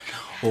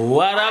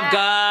What up,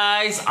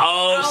 guys?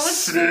 Oh,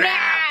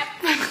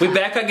 snap! We're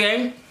back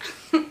again.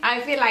 I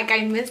feel like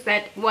I missed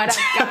that. What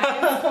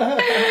up,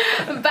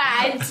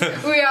 guys?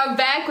 But we are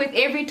back with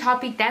every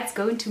topic that's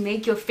going to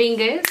make your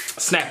fingers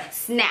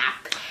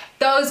snap.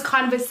 Those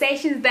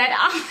conversations that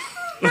are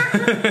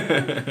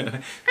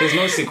there's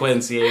no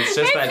sequence here. It's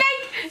just like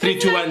 3,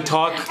 2, 1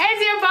 talk. As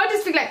you're about to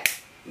speak, like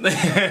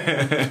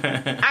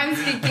I'm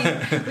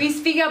speaking. We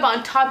speak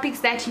about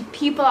topics that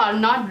people are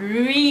not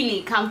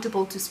really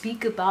comfortable to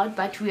speak about,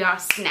 but we are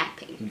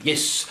snapping.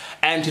 Yes.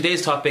 And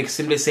today's topic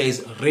simply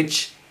says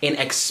rich in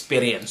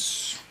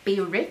experience. Be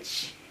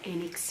rich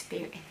in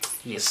experience.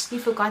 Yes. You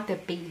forgot the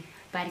B.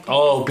 But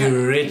oh, be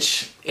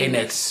rich in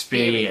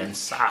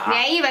experience.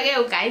 There you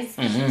go, guys.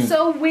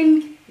 So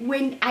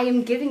when I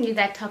am giving you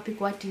that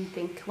topic, what do you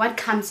think? What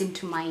comes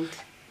into mind?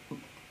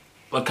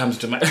 What comes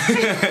to mind?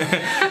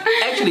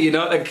 Actually, you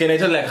know, like, can I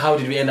tell like how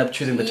did we end up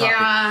choosing the topic?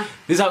 Yeah.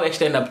 This is how we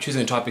actually end up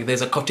choosing the topic.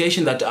 There's a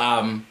quotation that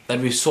that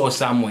we saw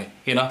somewhere,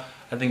 you know.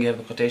 I think you have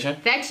the quotation.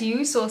 That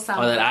you saw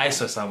somewhere. Or that I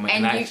saw somewhere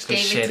and I actually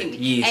shared it.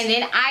 Yes. And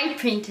then I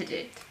printed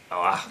it.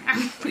 Oh,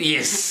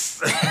 yes.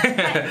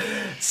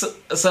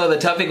 so the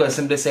topic was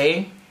simply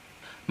saying,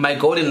 my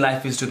goal in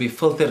life is to be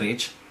filthy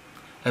rich,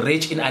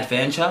 rich in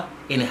adventure,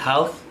 in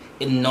health,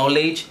 in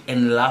knowledge,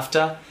 in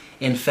laughter,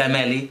 in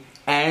family,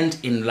 and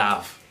in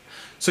love.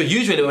 So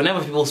usually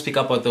whenever people speak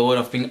about the word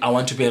of being, I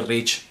want to be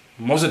rich,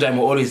 most of the time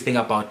we always think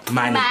about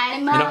money. Money.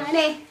 You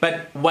know?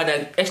 But what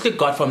I actually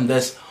got from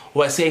this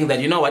was saying that,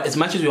 you know what, as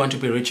much as we want to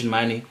be rich in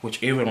money,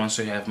 which everyone wants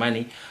to have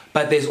money,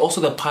 but there's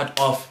also the part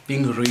of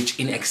being rich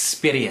in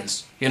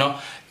experience, you know.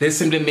 This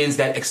simply means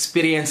that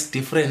experience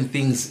different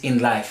things in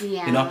life,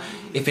 yeah. You know.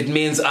 If it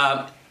means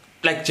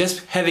like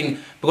just having,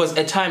 because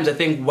at times I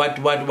think what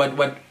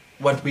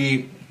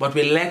we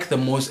lack the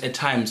most at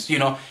times, you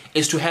know,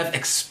 is to have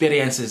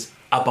experiences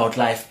about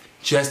life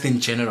just in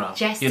general.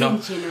 Just you know?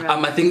 in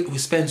general. I think we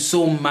spend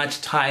so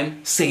much time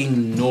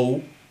saying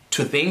no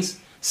to things,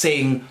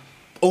 saying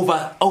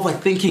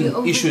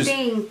overthinking issues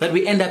that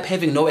we end up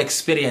having no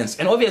experience.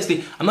 And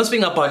obviously I'm not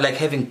speaking about like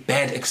having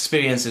bad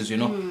experiences, you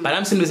know, but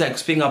I'm simply like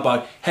speaking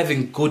about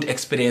having good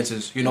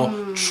experiences, you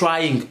know,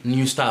 trying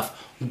new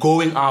stuff,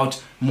 going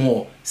out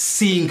more,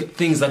 seeing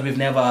things that we've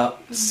never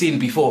seen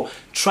before,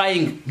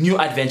 trying new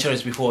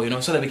adventures before, you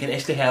know, so that we can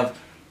actually have,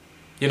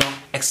 you know,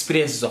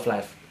 experiences of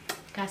life.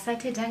 Like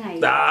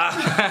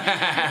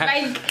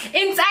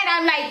inside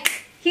I'm like,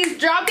 he's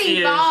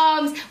dropping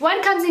bombs.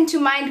 What comes into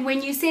mind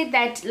when you say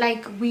that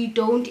like we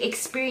don't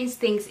experience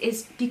things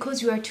is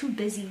because you are too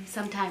busy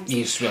sometimes.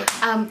 Yes,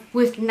 right.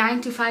 With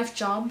 9 to 5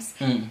 jobs.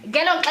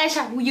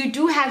 You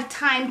do have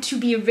time to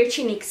be rich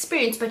in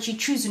experience, but you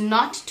choose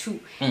not to.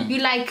 You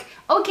like,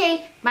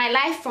 okay, my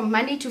life from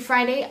Monday to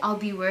Friday, I'll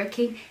be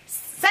working.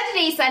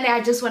 Saturday, Sunday, I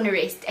just want to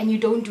rest, and you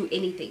don't do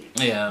anything.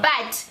 Yeah.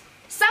 But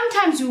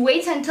sometimes we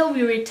wait until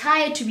we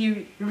retire to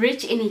be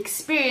rich in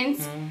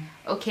experience.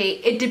 Okay,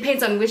 it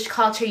depends on which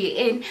culture you're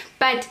in,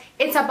 but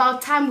it's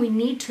about time. We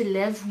need to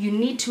live. You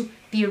need to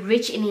be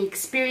rich in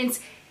experience.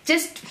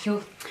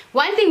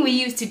 One thing we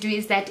used to do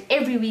is that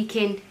every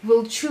weekend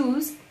we'll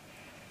choose.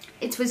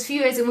 It was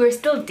few years and we were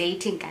still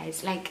dating,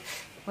 guys. Like,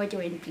 what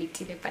do you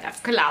but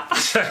I've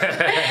collapsed.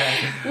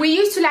 We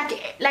used to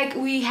like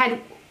we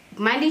had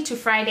Monday to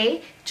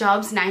Friday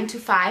jobs, 9 to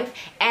 5,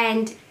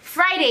 and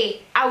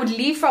Friday I would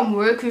leave from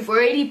work, we've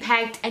already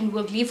packed, and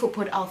we'll leave for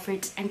Port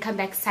Alfred and come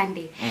back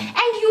Sunday,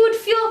 and you would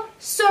feel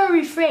so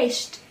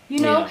refreshed, you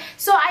know.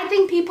 So I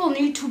think people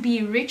need to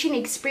be rich in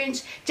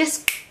experience.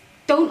 Just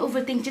don't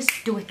overthink, just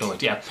do it.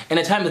 Yeah. And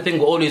at times I think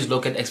we always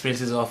look at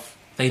experiences of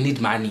they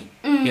need money,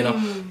 you know,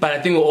 but I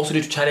think we also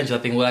need to challenge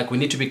that thing. We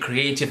need to be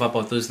creative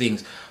about those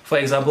things. For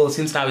example,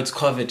 since now it's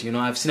COVID, you know,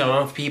 I've seen a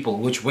lot of people,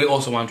 which we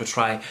also want to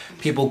try,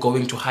 people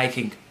going to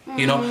hiking,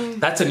 you know.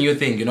 That's a new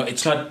thing, you know.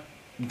 It's not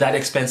that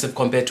expensive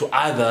compared to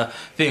other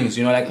things,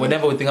 you know. Like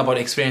whenever we think about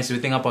experiences, we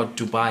think about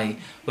Dubai,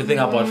 we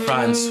think about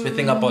France, we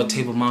think about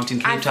Table Mountain,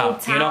 Cape Town,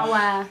 you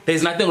know.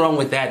 There's nothing wrong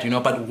with that, you know,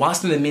 but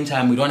whilst in the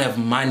meantime we don't have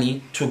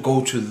money to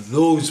go to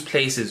those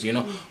places, you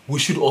know, we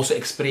should also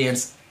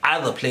experience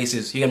other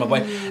places. You get my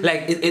point?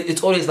 Like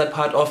it's always that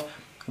part of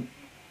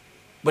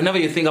whenever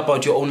you think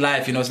about your own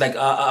life, you know, it's like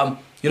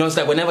you know, it's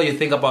like whenever you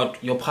think about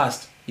your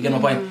past, you get my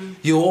point?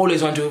 You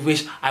always want to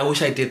I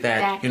wish I did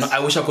that. You know, I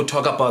wish I could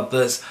talk about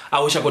this.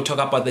 I wish I could talk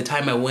about the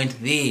time I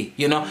went there,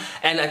 you know?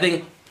 And I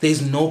think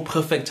there's no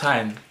perfect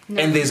time.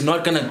 And there's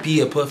not going to be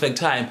a perfect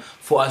time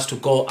for us to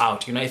go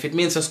out. You know, if it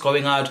means just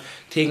going out,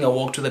 taking a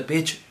walk to the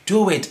beach,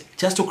 do it.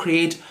 Just to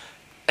create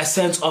a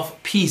sense of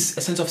peace,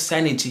 a sense of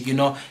sanity, you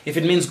know. If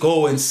it means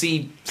go and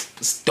see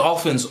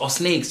dolphins or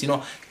snakes, you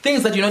know,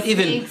 things that you're not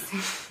even...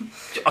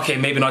 Okay,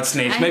 maybe not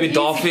snakes, maybe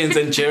dolphins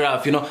and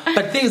giraffe, you know,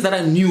 but things that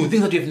are new,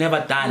 things that you've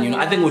never done, you know.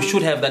 I think we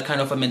should have that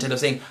kind of a mentality of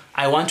saying,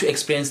 I want to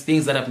experience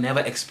things that I've never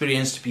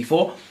experienced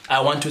before.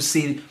 I want to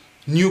see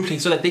new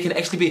places so that they can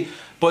actually be,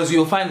 because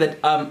you'll find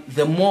that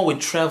the more we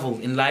travel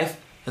in life,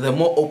 the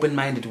more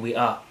open-minded we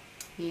are.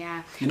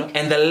 Yeah. You know,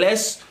 and the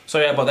less,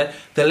 sorry about that,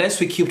 the less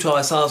we keep to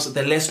ourselves,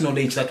 the less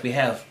knowledge that we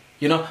have.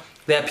 You know,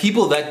 there are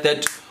people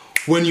that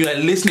when you are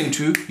listening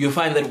to, you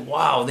find that,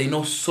 wow, they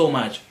know so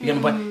much. You get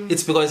my point?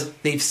 It's because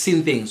they've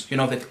seen things, you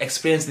know, they've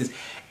experienced this.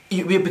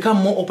 We become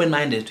more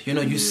open-minded, you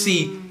know, you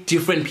see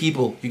different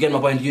people. You get my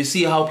point? You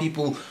see how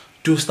people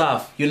do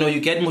stuff. You know, you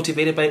get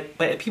motivated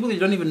by people you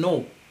don't even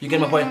know. You get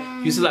my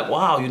point? You see like,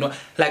 wow, you know,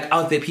 like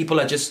out there people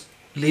are just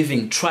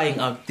living, trying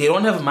out. They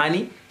don't have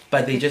money,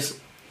 but they just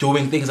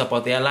doing things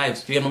about their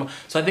lives. You get my point?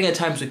 So I think at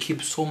times we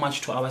keep so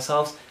much to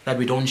ourselves that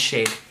we don't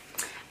share.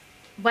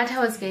 What I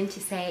was going to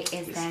say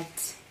is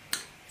that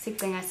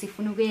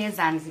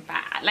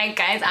like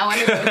guys, I want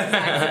to go to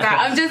Zanzibar.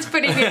 I'm just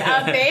putting it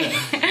out there.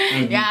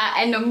 Yeah,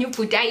 and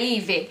but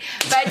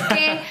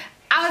then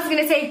I was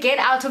gonna say get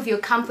out of your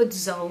comfort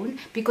zone,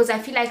 because I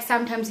feel like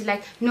sometimes you're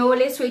like, no,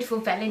 let's wait for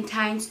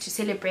Valentine's to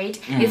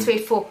celebrate. Let's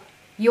wait for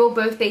your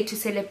birthday to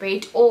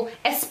celebrate, or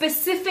a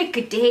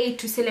specific day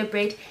to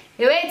celebrate.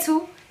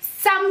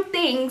 Some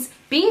things,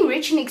 being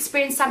rich in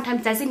experience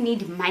sometimes doesn't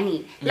need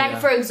money. Like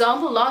for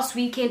example, last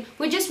weekend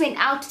we just went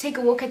out to take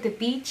a walk at the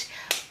beach,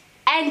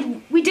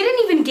 and we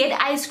didn't even get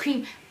ice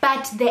cream,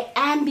 but the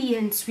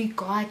ambience we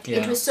got,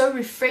 it was so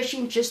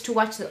refreshing just to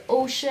watch the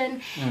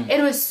ocean.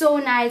 It was so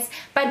nice.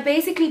 But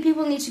basically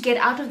people need to get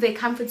out of their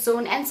comfort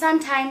zone, and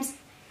sometimes,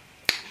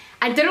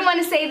 I didn't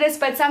want to say this,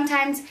 but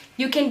sometimes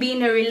you can be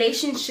in a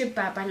relationship,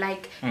 but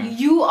like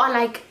you are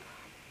like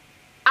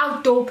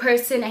outdoor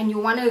person and you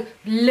want to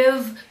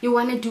live, you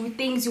want to do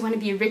things, you want to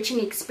be rich in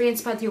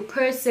experience, but your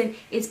person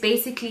is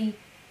basically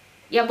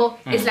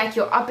it's like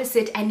your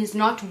opposite and is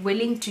not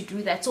willing to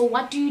do that. So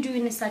what do you do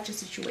in such a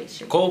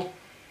situation? Go.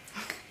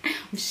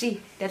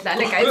 That's not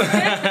like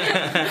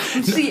I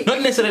said.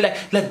 Not necessarily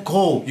like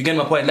go. You get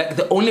my point. Like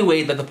the only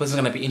way that the person's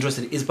gonna be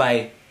interested is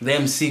by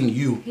them seeing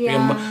you.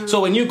 So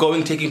when you're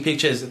going taking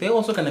pictures, they're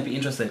also gonna be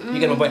interested. You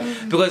get my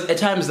point? Because at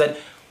times that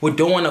we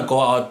don't want to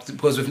go out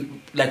because we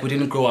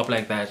didn't grow up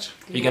like that.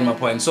 You get my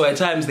point? So at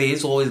times there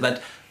is always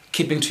that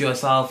keeping to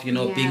yourself, you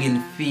know, being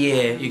in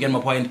fear. You get my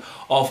point?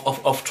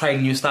 Of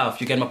trying new stuff.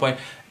 You get my point?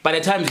 But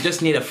at times you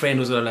just need a friend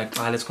who's like,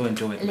 let's go and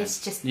do it. Let's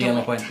just do it. You get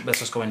my point? Let's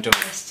just go and do it.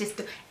 Let's just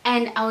do it.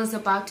 And I was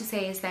about to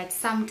say is that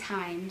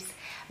sometimes,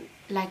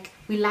 like,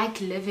 we like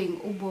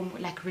living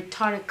like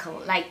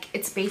rhetorical. Like,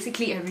 it's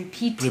basically a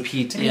repeat.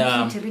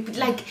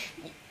 Like,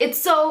 it's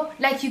so,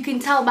 like, you can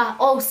tell by,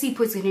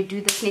 Sipho's going to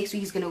do this next week,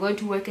 he's going to go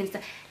to work and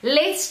stuff.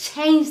 Let's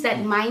change that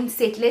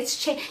mindset.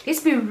 Let's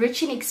be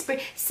rich in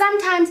experience.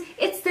 Sometimes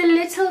it's the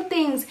little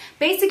things.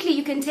 Basically,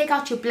 you can take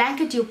out your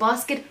blanket, your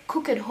basket,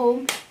 cook at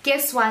home.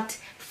 Guess what?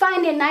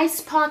 Find a nice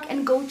park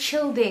and go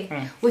chill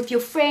there with your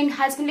friend,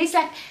 husband. It's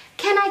like,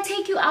 can I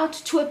take you out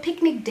to a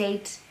picnic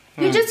date?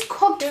 You just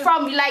cooked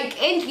from,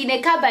 like, in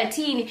a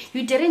cabatine.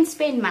 You didn't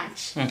spend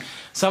much.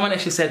 Someone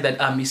actually said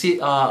that, you see,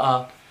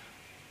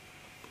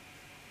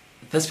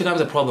 this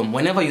becomes a problem.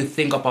 Whenever you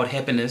think about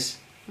happiness,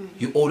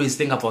 you always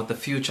think about the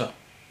future,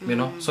 you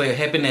know? So your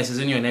happiness is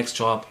in your next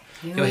job.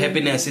 Your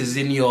happiness is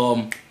in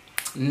your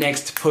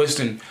next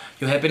person.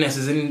 Your happiness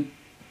is in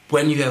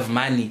when you have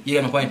money. You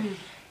get my point?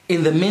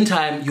 In the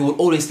meantime, you will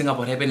always think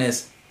about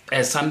happiness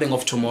as something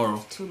of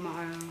tomorrow.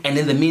 And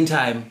in the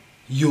meantime,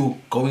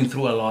 you going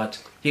through a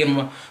lot. You get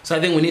my point? So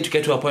I think we need to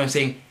get to a point of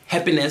saying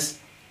happiness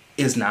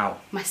is now.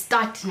 Must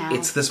start now.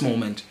 It's this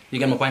moment. You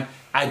get my point?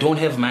 I don't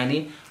have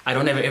money. I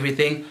don't have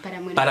everything,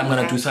 but I'm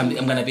gonna do something.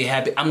 I'm gonna be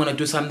happy. I'm gonna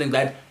do something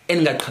that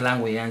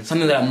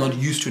something that I'm not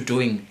used to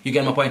doing. You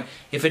get my point?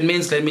 If it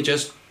means let me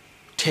just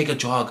take a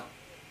jog,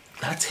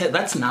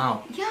 that's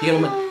now. Yeah. You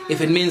get my point?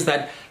 If it means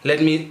that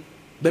let me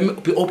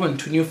be open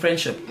to new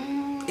friendship,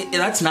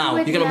 that's now.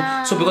 You get my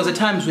point? So because at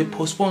times we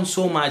postpone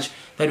so much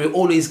that we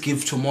always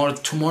give tomorrow.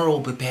 Tomorrow will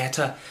be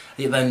better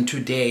than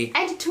today.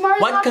 And tomorrow,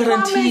 what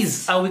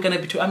guarantees are we gonna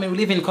be? I mean, we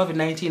live in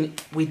COVID-19.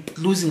 We're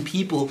losing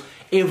people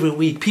every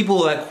week.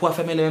 People like who are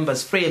family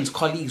members, friends,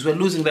 colleagues. We're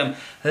losing them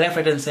left,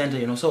 right, and center.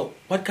 You know. So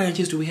what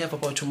guarantees do we have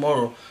about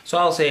tomorrow? So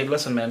I'll say,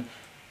 listen, man.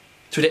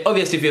 Today,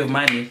 obviously, if you have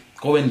money,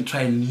 go and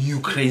try a new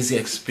crazy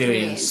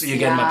experience. You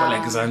get my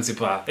point, like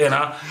Zanzibar, you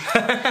know.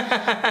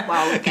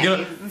 Wow. Okay. You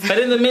know? But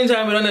in the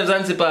meantime, we don't have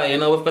Zanzibar. You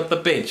know, we've got the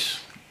beach.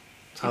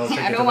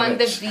 I don't want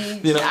the beach.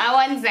 You know?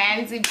 I want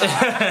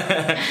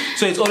Zanzibar.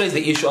 So it's always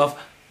the issue of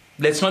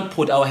let's not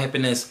put our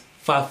happiness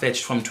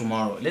far-fetched from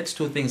tomorrow. Let's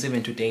do things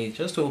even today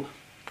just to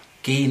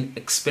gain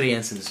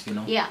experiences, you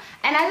know. Yeah.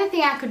 Another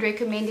thing I could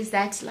recommend is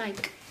that,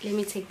 like, let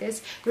me take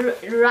this.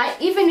 Right,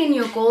 even in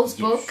your goals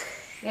book,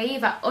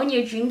 on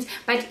your dreams,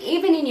 but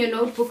even in your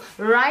notebook,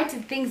 write the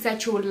things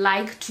that you would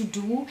like to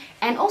do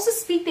and also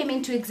speak them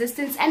into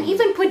existence, and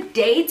even put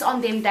dates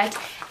on them that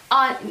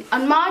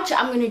on March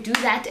I'm going to do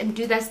that and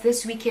do that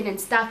this weekend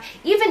and stuff.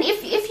 Even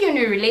if you're in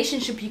a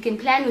relationship, you can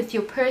plan with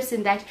your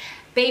person that,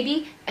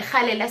 baby,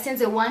 let's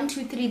say 1,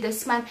 2, 3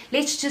 this month,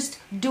 let's just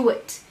do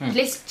it.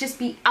 Let's just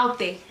be out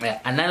there.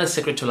 Yeah, another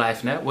secret to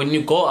life, now, when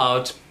you go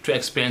out to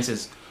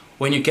experiences,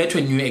 when you get to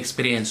a new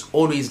experience,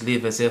 always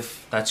live as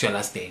if that's your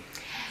last day.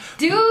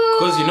 Dude!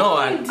 Because you know,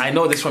 I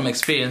know this from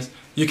experience,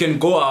 you can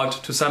go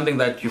out to something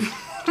that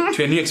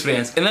to a new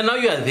experience, and then now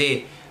you are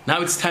there,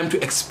 Now it's time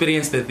to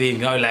experience the thing.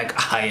 Now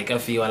like, I can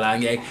feel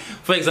like,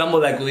 for example,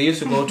 like we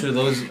used to go to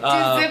those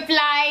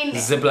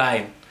zip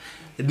line.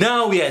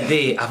 Now we are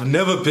there. I've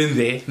never been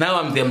there. Now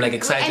I'm there. I'm like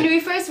excited. And we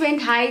first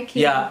went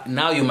hiking. Yeah.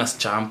 Now you must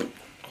jump.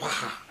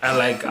 I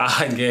like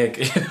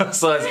you know.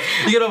 So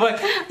you know, but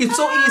it's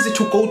so easy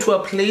to go to a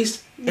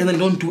place and then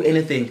don't do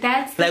anything.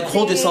 That's like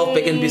hold yourself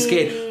back and be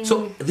scared.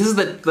 So this is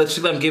the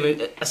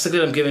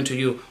secret I'm giving to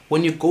you.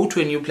 When you go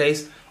to a new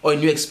place or a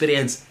new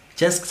experience,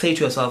 just say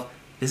to yourself,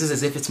 this is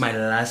as if it's my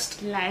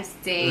last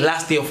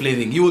day of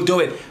living. You will do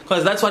it.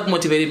 Because that's what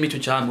motivated me to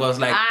jump. I was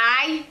like,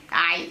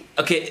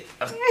 okay.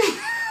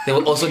 There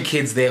were also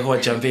kids there who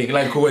were jumping.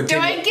 Like who were there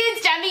were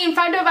kids jumping in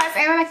front of us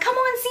and we're like, come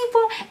on,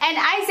 Sipo. And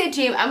I said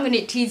to him, I'm going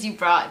to tease you,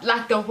 bro.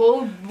 Like the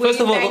whole way. First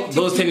of all,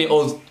 those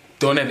 10-year-olds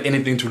don't have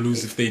anything to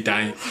lose if they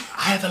die.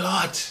 I have a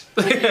lot.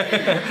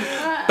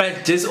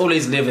 But just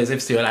always live as if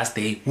it's your last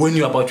day when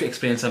you're about to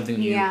experience something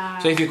new. Yeah.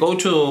 So if you go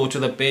to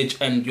the beach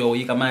and your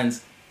weaker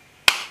man's,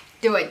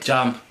 do it.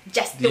 Jump.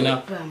 Just do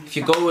it. If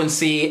you go and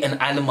see an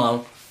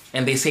animal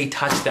and they say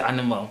touch the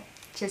animal,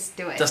 just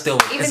do it. Just do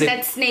it. Even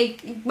that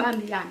snake.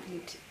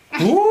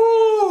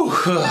 Ooh.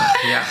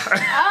 Yeah.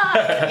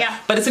 Yeah.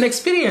 But it's an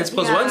experience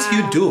because once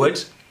you do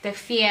it, the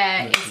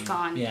fear is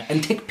gone. Yeah.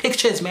 And take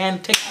pictures, man.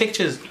 Take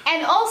pictures.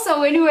 And also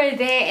when we were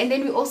there, and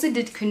then we also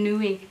did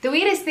canoeing. The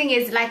weirdest thing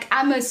is, like,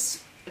 I'm a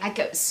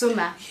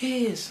swimmer.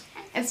 Yes.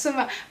 A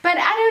swimmer. But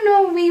I don't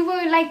know, we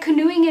were like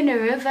canoeing in a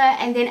river,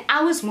 and then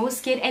I was more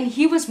scared and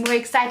he was more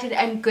excited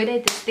and good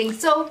at this thing.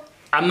 So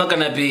I'm not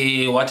gonna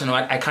be what and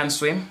what. I can't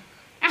swim.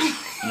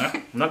 No,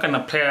 I'm not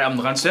gonna play. I'm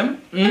not gonna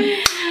swim.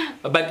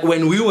 But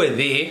when we were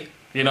there,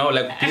 you know,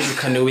 like busy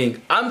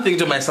canoeing, I'm thinking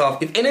to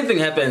myself, if anything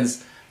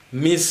happens,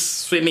 Miss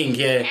Swimming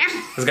here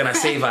is gonna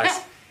save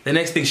us. The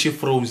next thing, she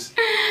froze.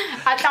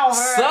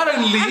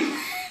 Suddenly,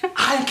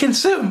 I can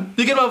swim.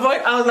 You get my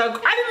point? I was like,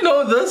 I didn't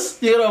know this.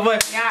 You get my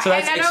point? Yeah, so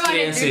that's and I don't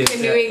want to do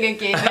canoeing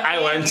again. I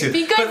want to.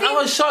 Because I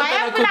was shocked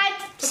that I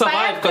could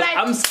survive because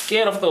I'm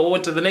scared of the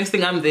water. The next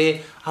thing I'm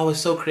there, I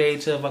was so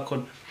creative. I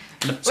could.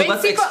 So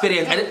that's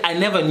experience. I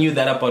never knew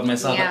that about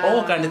myself. Yeah. Like,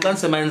 oh, can it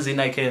dance a man's in?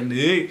 I can.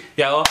 Yeah.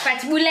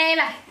 But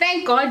Bulela,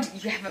 thank God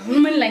you have a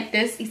woman like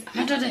this.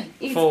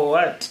 For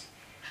what?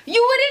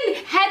 You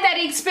wouldn't have that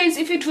experience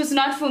if it was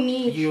not for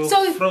me. You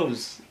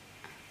froze.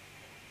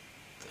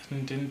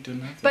 Didn't do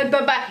nothing.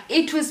 But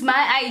it was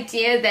my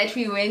idea that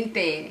we went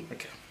there.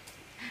 Okay.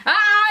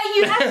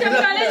 You have to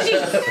acknowledge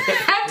it. You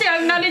have to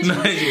acknowledge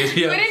it.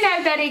 You wouldn't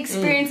have that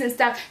experience and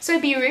stuff. So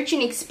be rich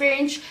in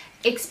experience.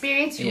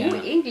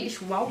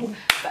 English, wow.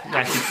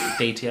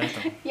 Date, yeah.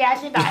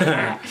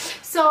 Yeah,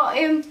 so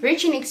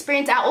rich in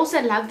experience. I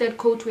also love that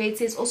quote where it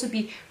says also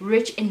be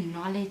rich in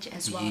knowledge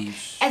as well.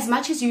 Yes. As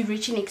much as you're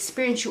rich in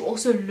experience, you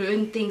also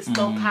learn things.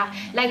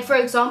 Like for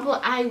example,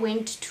 I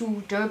went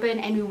to Durban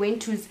and we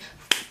went to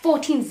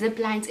 14 zip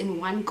lines in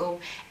one go,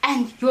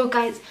 and you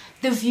guys,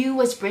 the view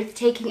was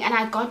breathtaking, and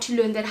I got to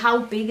learn that how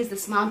big is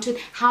this mountain,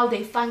 how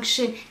they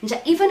function,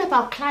 even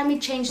about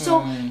climate change.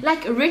 So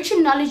like rich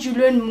in knowledge, you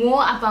learn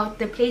more about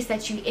the place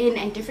that you're in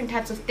and different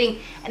types of things.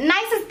 And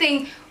nicest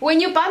thing, when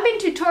you bump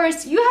into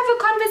tourists, you have a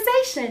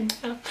conversation.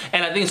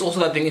 And I think it's also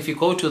that thing, if you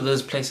go to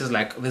those places,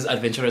 like these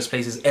adventurous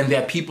places, and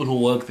there are people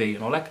who work there, you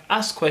know, like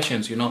ask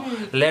questions, you know,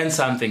 learn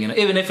something, you know,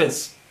 even if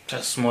it's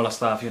just smaller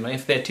stuff, you know.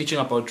 If they're teaching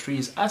about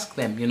trees, ask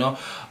them, you know.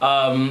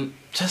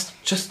 Just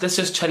let's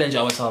just challenge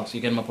ourselves. You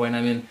get my point?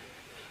 I mean,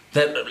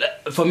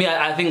 that for me,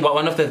 I think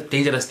one of the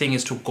dangerous things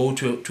is to go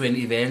to an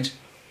event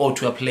or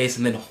to a place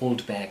and then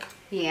hold back.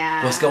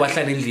 Yeah. That's the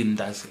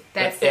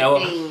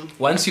thing.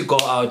 Once you go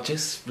out,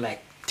 just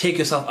like take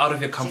yourself out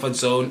of your comfort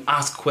zone,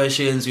 ask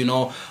questions, you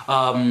know,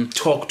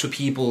 talk to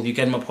people. You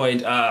get my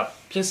point?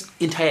 Just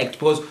interact,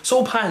 because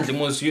so pants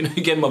most, you know,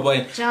 you get my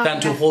point, than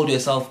to hold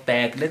yourself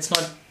back. Let's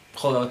not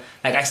hold on.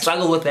 Like I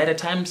struggle with that at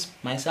times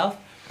myself,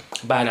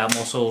 but I'm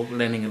also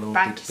learning a little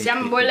bit.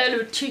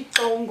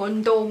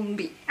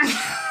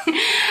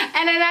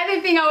 And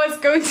another thing I was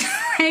going to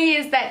say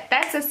is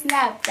that's a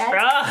snap.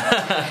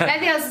 That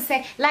thing I was to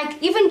say,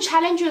 like even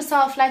challenge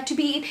yourself, like to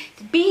be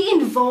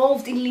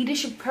involved in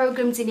leadership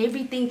programs and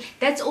everything.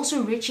 That's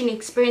also rich in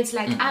experience.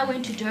 Like I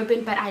went to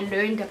Durban, but I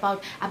learned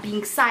about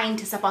being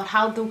scientists, about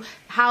how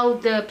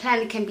the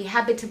planet can be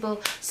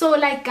habitable. So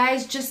like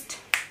guys, just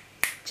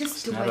do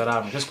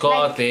it. Just go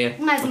out there.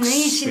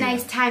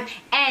 Nice time.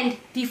 And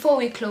before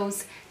we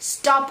close,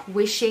 stop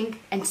wishing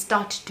and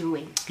start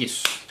doing.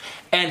 Yes.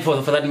 And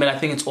for that matter, I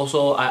think it's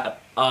also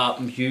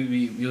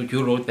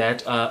you wrote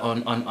that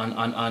on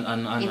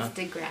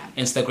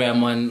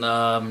Instagram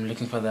on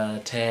looking for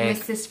the tag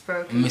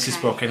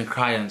Mrs. Broken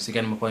Crayons.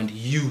 Again, my point.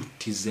 You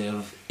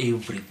deserve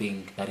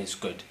everything that is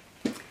good.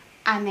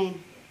 Amen.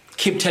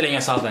 Keep telling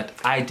yourself that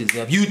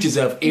you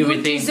deserve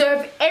everything. You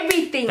deserve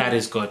everything that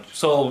is good.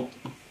 So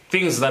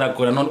things that are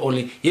good are not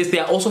only, yes, they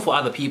are also for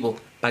other people,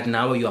 but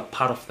now you are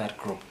part of that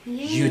group.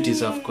 Yes. You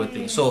deserve good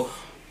things. So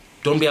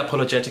don't be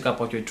apologetic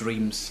about your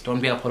dreams.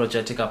 Don't be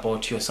apologetic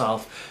about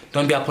yourself.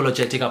 Don't be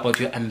apologetic about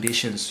your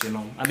ambitions, you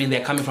know. I mean,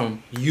 they're coming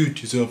from you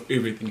deserve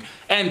everything.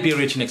 And be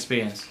rich in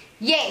experience.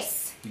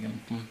 Yes. Yeah.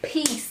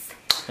 Peace.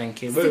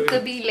 Thank you.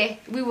 Sikabile.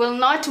 We will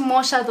not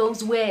mosha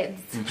those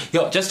words.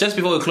 Yo, just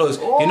before we close,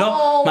 you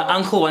know, my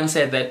uncle once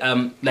said that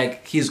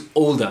like he's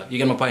older. You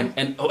get my point?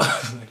 And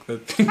like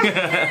that.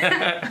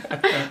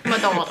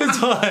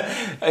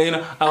 You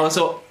know, I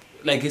also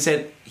like he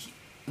said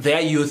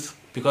their youth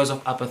because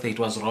of apartheid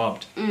was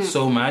robbed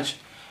so much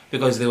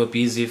because they were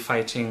busy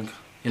fighting,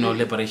 you know,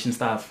 liberation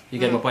stuff. You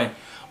get my point?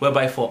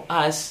 Whereby for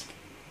us,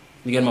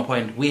 you get my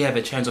point, we have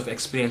a chance of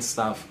experience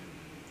stuff,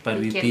 but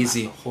we're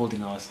busy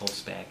holding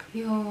ourselves back.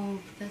 Yo,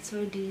 that's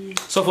so deep.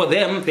 So for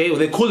them,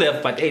 they could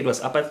have, but it was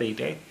apartheid,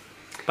 eh?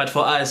 But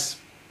for us,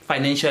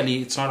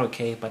 financially, it's not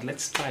okay, but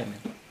let's try,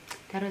 man.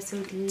 That was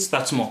so deep.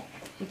 Start small.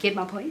 You get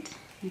my point?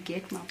 You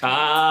get my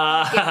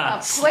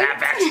point.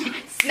 Snap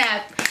it.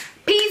 Snap.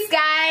 Peace,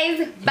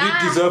 guys. Bye.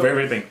 You deserve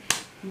everything.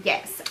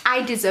 Yes,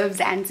 I deserve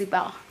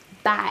Zanzibar.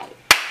 Bye.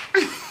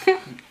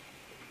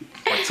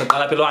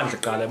 Saqala phi lwandle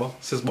qala yabo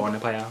sisibone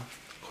phaya.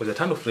 Because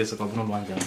uyathanda ufrisa ngoba unolwandle.